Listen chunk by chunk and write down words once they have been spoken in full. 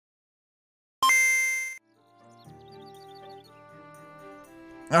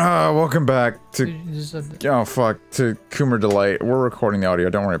Welcome back to oh fuck to Coomer Delight. We're recording the audio.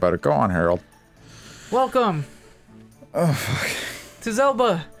 Don't worry about it. Go on, Harold. Welcome. Oh fuck. To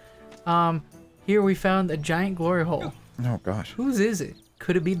Zelba. Here we found a giant glory hole. Oh gosh. Whose is it?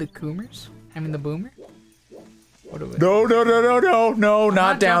 Could it be the Coomers? I mean the Boomer? What are we? No,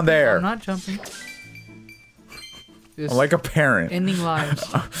 not down jumping. there. I'm not jumping. I'm like a parent. Ending lives.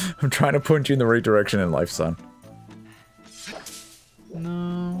 I'm trying to point you in the right direction in life, son.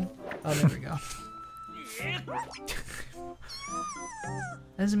 No. Oh, there we go.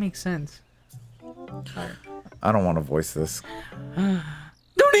 That doesn't make sense. Right. I don't want to voice this.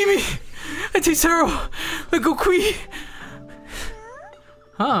 Don't eat me! I taste terrible! Let go quick!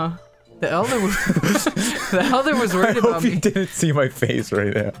 Huh? The elder was the elder was worried about me. I hope you didn't see my face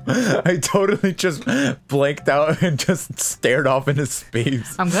right now. I totally just blanked out and just stared off into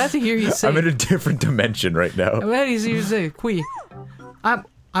space. I'm glad to hear you say. I'm in a different dimension right now. I'm glad to hear you say, "Qui."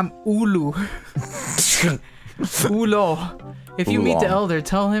 I'm Ulu. Ulo. If you meet the elder,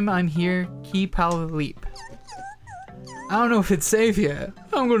 tell him I'm here. Keep power leap. I don't know if it's safe yet.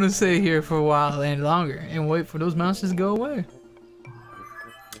 I'm gonna stay here for a while and longer and wait for those monsters to go away.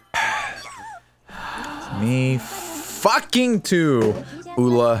 Me fucking too,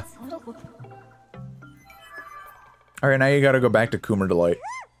 Ula. Alright, now you gotta go back to Coomer Delight.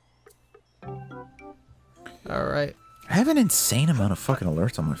 Alright. I have an insane amount of fucking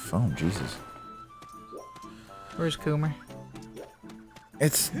alerts on my phone, Jesus. Where's Coomer?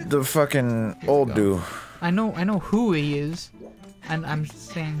 It's the fucking old dude. I know who he is. And I'm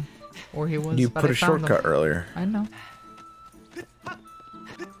saying where he was. You put a shortcut earlier. I know.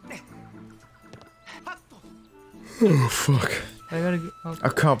 Oh fuck. I gotta get, oh. I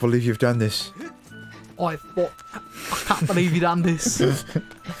can't believe you've done this. I can't believe you done this.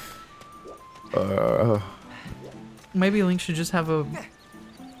 Maybe Link should just have a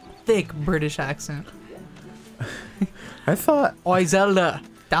thick British accent. I thought Oi Zelda,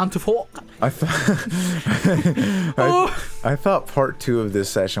 down to fork. I thought part 2 of this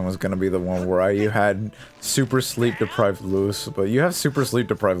session was gonna be the one where you had super sleep deprived Loos, but you have super sleep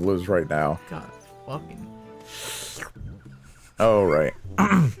deprived Loos right now. God fucking. Oh right.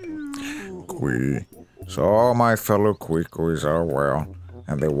 Quee. So all my fellow Queequees are well,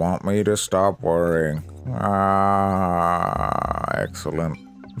 and they want me to stop worrying. Ah, excellent.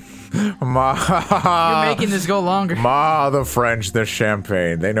 You're making this go longer. The French, the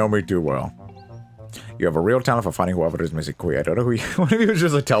champagne. They know me too well. You have a real talent for finding whoever is missing. Quee. I don't know who you. One of you is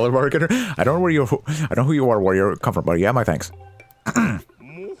just a telemarketer. I don't know where you. I know who you are. Where you come from, but yeah, my thanks. I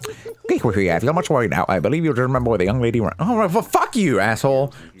feel much worried now. I believe you'll just remember where the young lady went. Oh, well, fuck you,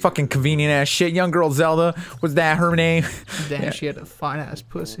 asshole. Fucking convenient ass shit. Young girl Zelda. Was that her name? Damn, yeah. She had a fine ass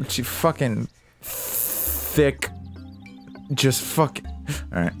pussy. She fucking thick. Just fucking.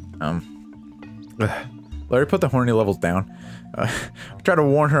 Alright, Larry, put the horny levels down. Try to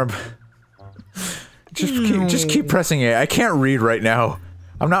warn her. Just keep pressing it. I can't read right now.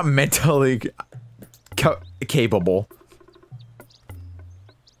 I'm not mentally capable.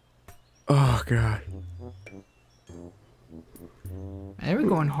 Oh god. They were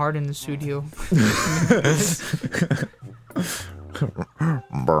going hard in the studio.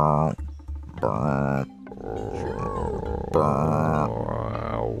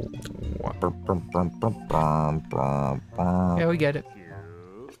 Yeah, we get it.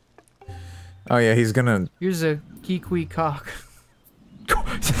 Oh yeah, he's gonna. Here's a Kiwi cock.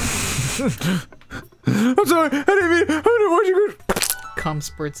 I'm sorry. I didn't mean. Why'd you go? Cum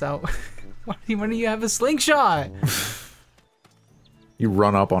spurts out. Why do you have a slingshot? You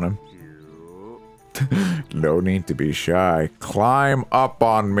run up on him. No need to be shy. Climb up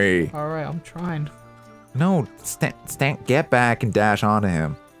on me. Alright, I'm trying. No, get back and dash onto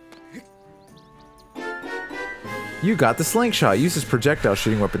him. You got the slingshot. Use this projectile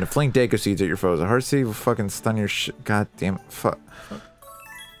shooting weapon to fling Deku seeds at your foes. A hard seed will fucking stun your shit. God damn it. Fuck.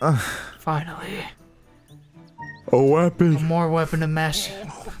 Finally. A weapon. A more weapon of mass.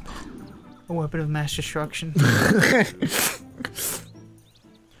 A weapon of mass destruction.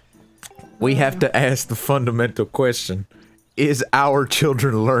 We have to ask the fundamental question. Is our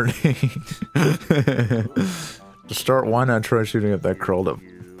children learning? To start, why not try shooting at that curled up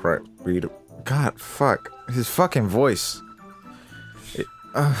God, fuck. His fucking voice. If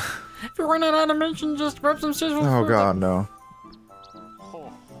you run out of animation, just grab some scissors. Oh god, no.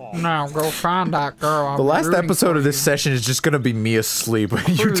 Now go find that girl. The last episode of this session is just gonna be me asleep.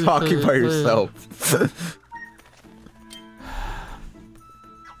 You talking by yourself.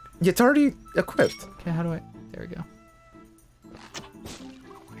 It's already equipped. Okay, how do I... There we go.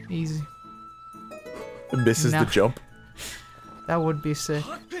 Easy. Misses the jump. That would be sick.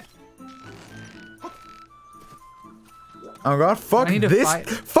 Oh god, fuck this.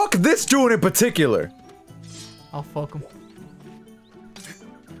 Fuck this dude in particular. I'll fuck him.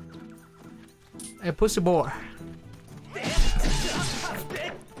 Hey, pussy boy.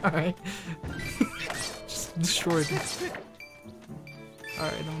 Alright. Just destroyed it.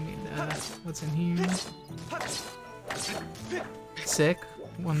 Alright, I don't need that. What's in here? Sick.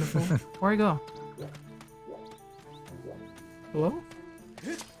 Wonderful. Where'd I go? Hello?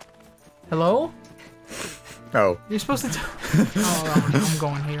 Hello? Oh. You're supposed to oh, I'm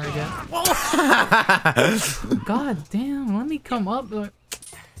going here again. God damn, let me come up.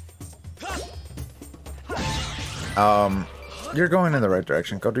 You're going in the right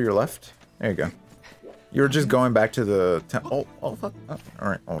direction. Go to your left. There you go. You're just going back to the temple. Oh, fuck. Oh,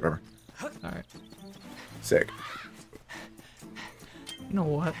 alright, whatever. Alright. Sick. You know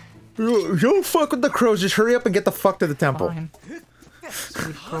what? Don't fuck with the crows. Just hurry up and get the fuck to the temple. Fine.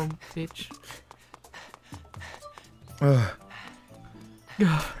 Silly crow, bitch.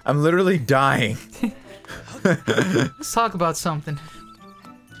 I'm literally dying. Let's talk about something.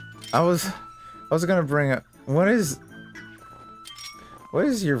 I was gonna bring up what is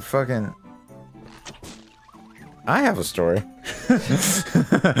your fucking I have a story.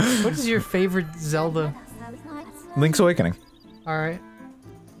 What is your favorite Zelda? Link's Awakening. Alright.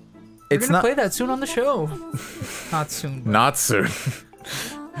 It's gonna not play that soon on the show. Not soon. Not soon.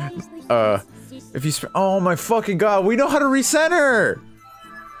 If you oh my fucking god, we know how to recenter!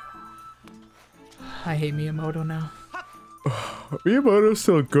 I hate Miyamoto now. Miyamoto's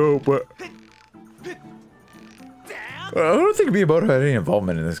still go, but I don't think Miyamoto had any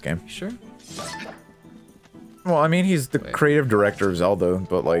involvement in this game. Sure? Well, I mean, he's the creative director of Zelda,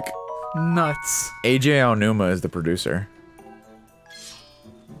 but like... Nuts. AJ Aonuma is the producer.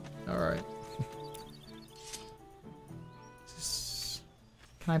 Alright.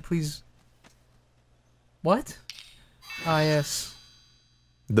 Can I please... What? Ah, yes.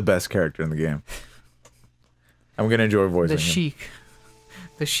 The best character in the game. I'm gonna enjoy voicing the Sheik. him.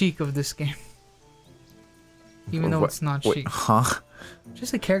 The Sheik of this game. Even though it's not Sheik. Huh?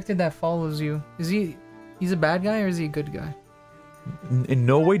 Just a character that follows you. Is he... He's a bad guy or is he a good guy? In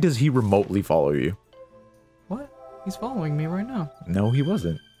no way does he remotely follow you. What? He's following me right now. No, he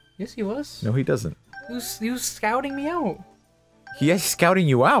wasn't. Yes, he was. No, he doesn't. He was scouting me out. He is scouting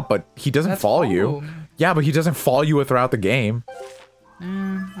you out, but he doesn't follow you. Yeah, but he doesn't follow you throughout the game.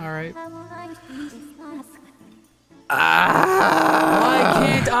 Alright. Ah! Why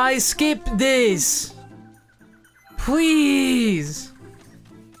can't I skip this? Please!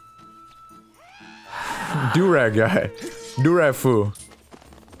 Durag guy. Durag foo.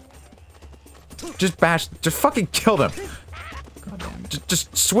 Just bash. Just fucking kill them.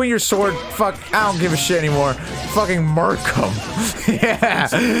 Just swing your sword. Fuck. I don't give a shit anymore. Fucking murk them. Yeah.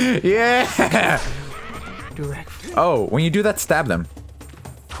 Yeah. Durag. Oh, when you do that, stab them.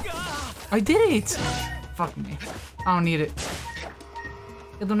 I did it! Fuck me. I don't need it.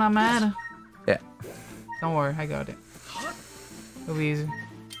 It do not matter. Yeah. Don't worry, I got it. It'll be easy.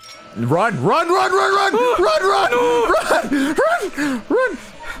 Run! Run! Run! Run! Run! Run! Run! Run! Run! Run!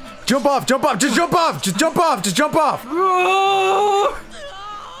 Jump off! Jump off! Just jump off! Just jump off! Just jump off!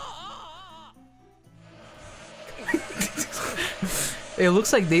 It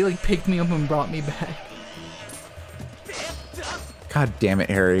looks like they like picked me up and brought me back. God damn it,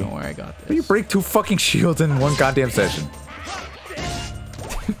 Harry. Don't worry, I got this. You break 2 fucking shields in 1 goddamn session.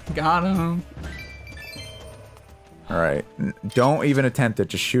 Got him. Alright. Don't even attempt it.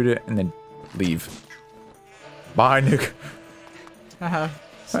 Just shoot it and then leave. Bye, Nick. Haha.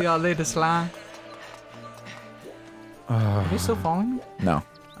 See y'all later, slime. Are they still following me? No.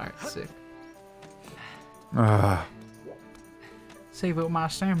 Alright, sick. Save up my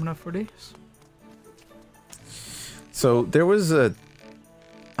stamina for this. So there was a...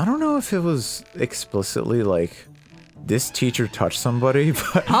 I don't know if it was explicitly like, this teacher touched somebody,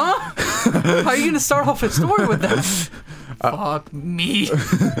 but... Huh? How are you gonna start off a story with that? Fuck me.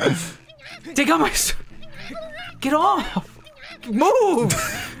 Take out my... Get off! Move!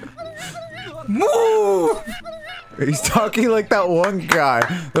 Move! He's talking like that one guy.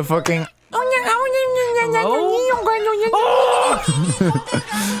 The fucking... Hello? Oh!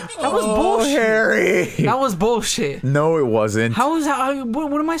 That was bullshit. Harry! That was bullshit. No, it wasn't. How is that?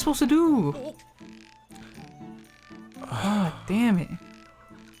 What am I supposed to do? God damn it.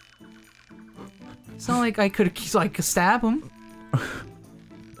 It's not like I could like stab him.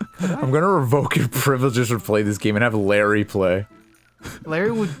 I'm gonna revoke your privileges to play this game and have Larry play.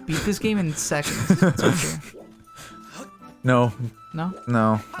 Larry would beat this game in seconds. That's for sure. No. No?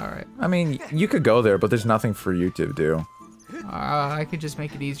 No. Alright. I mean, you could go there, but there's nothing for you to do. I could just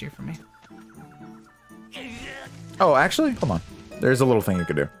make it easier for me. Oh, actually, hold on. There's a little thing you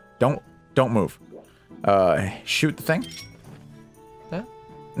could do. Don't move. Shoot the thing. That?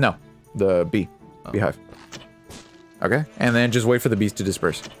 No, the bee. Oh. Beehive. Okay, and then just wait for the bees to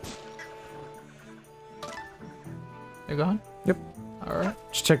disperse. They're gone? Yep. Alright.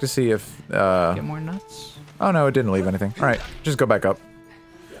 Just check to see if, Get more nuts? Oh no, it didn't leave anything. Alright, just go back up.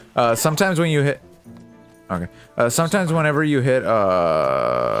 Sometimes when you hit... Okay. Sometimes whenever you hit,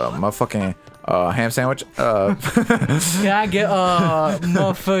 motherfucking, ham sandwich, Yeah, I get,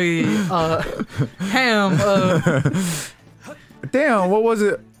 motherfucking, ham, Damn, what was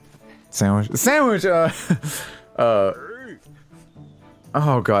it? Sandwich. Sandwich,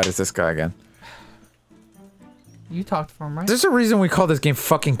 Oh god, it's this guy again. You talked for him, right? There's a reason we call this game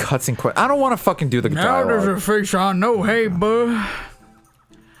fucking cutscene quest. I don't want to fucking do the dialogue. Now there's a fish I know. Hey, bud.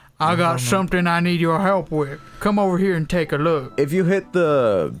 I got something I need your help with. Come over here and take a look. If you hit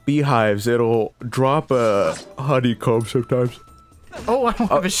the beehives, it'll drop a honeycomb sometimes. Oh, I don't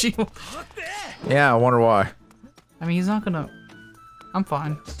have a shield. Yeah, I wonder why. I mean, he's not gonna... I'm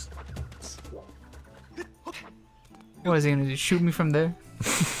fine. What is he gonna do? Shoot me from there?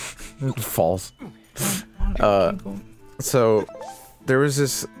 False. So there was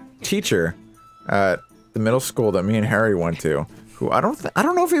this teacher at the middle school that me and Harry went to, who I don't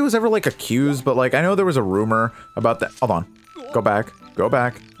know if he was ever like accused, but like I know there was a rumor about that. Hold on, go back.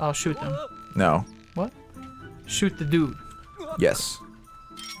 I'll shoot them. No. What? Shoot the dude. Yes.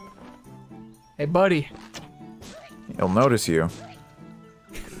 Hey, buddy. He'll notice you.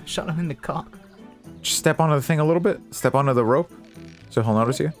 Shot him in the cock. Just step onto the thing a little bit. Step onto the rope, so he'll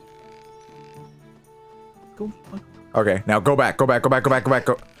notice you. Go. Okay, now go back, go back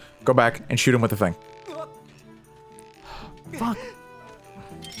and shoot him with the thing. Fuck.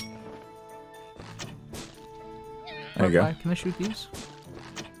 There you go. Can I shoot these?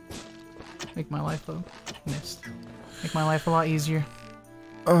 Make my life a missed. Make my life a lot easier.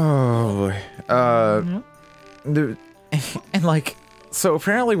 Oh boy. Yeah. And like, so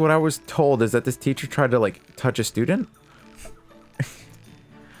apparently what I was told is that this teacher tried to like touch a student.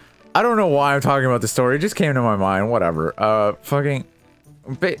 I don't know why I'm talking about the story. It just came to my mind. Whatever. The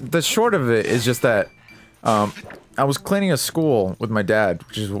short of it is just that, I was cleaning a school with my dad,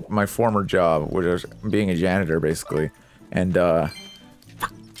 which is my former job, which was being a janitor, basically. And,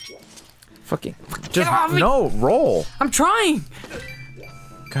 fucking... Just, no, roll! I'm trying!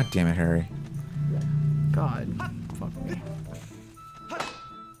 God damn it, Harry. God. Fuck me.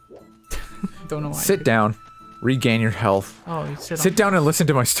 Don't know why. Sit down. Regain your health. Oh, you sit down and listen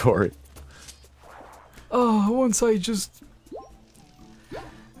to my story. Oh, once I just...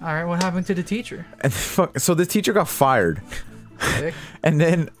 Alright, what happened to the teacher? And so the teacher got fired. And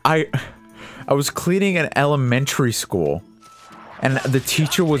then I was cleaning an elementary school, and the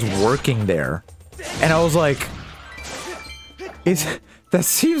teacher was working there, and I was like, that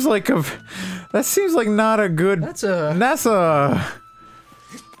seems like not a good. That's a.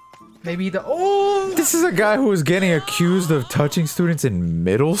 Maybe the This is a guy who was getting accused of touching students in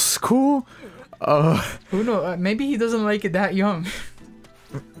middle school. Who knows? Maybe he doesn't like it that young.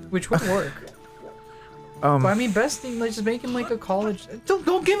 Which would work. But I mean, best thing, like, just make him like a college.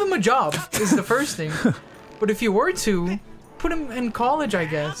 Don't give him a job. Is the first thing. But if you were to, put him in college, I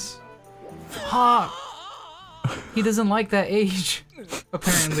guess. Ha! He doesn't like that age,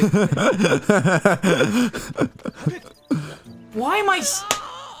 apparently. Why am I?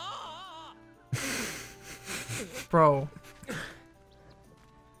 Bro.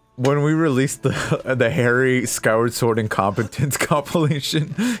 When we release the Harry Skyward Sword Incompetence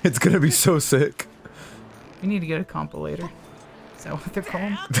compilation, it's gonna be so sick. We need to get a compilator. Is that what they're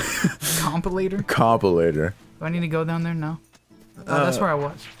called? Compilator? Compilator. Do I need to go down there? No. Oh, that's where I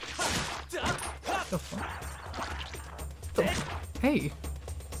was. The fuck? Hey.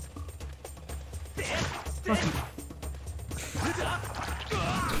 Fuck you.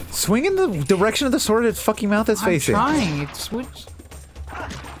 Swing in the direction of the sword its fucking mouth is facing. I'm trying. It switched.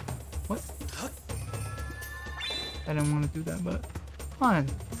 What? I didn't want to do that, but come on.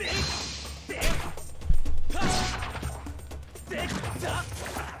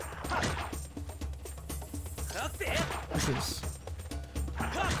 This is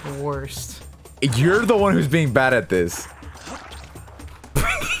the worst. You're the one who's being bad at this.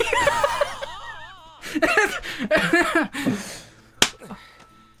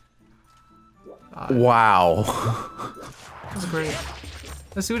 Wow. That's great.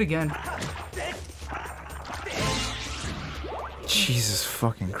 Let's do it again. Jesus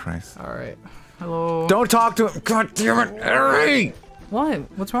fucking Christ. Alright. Hello. Don't talk to him. God damn it, Harry! What?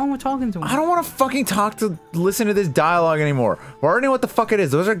 What's wrong with talking to him? I don't want to fucking listen to this dialogue anymore. We already know what the fuck it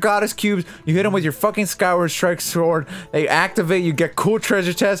is. Those are goddess cubes. You hit them with your fucking Skyward Strike sword. They activate. You get cool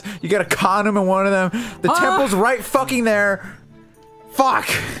treasure chests. You get a condom in one of them. The temple's right fucking there. Fuck.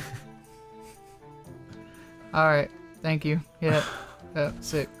 All right. Thank you. Yeah. Yeah.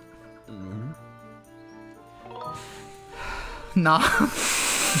 Sick. Nah.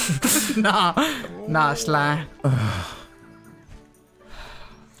 Nah, Sly.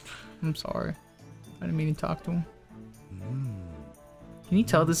 I'm sorry. I didn't mean to talk to him. Can you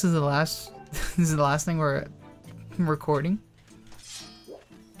tell this is the last this is the last thing we're recording?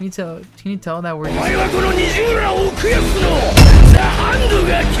 Can you tell that we're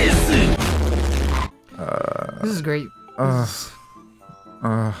this is great. Oh,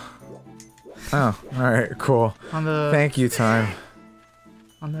 alright, cool. On the Thank you, time.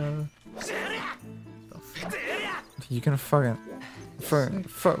 On the You can fuck out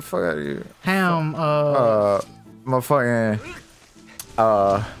of you. Ham, motherfucking,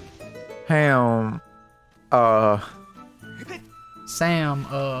 ham, Sam,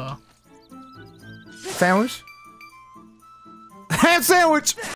 sandwich? Ham sandwich!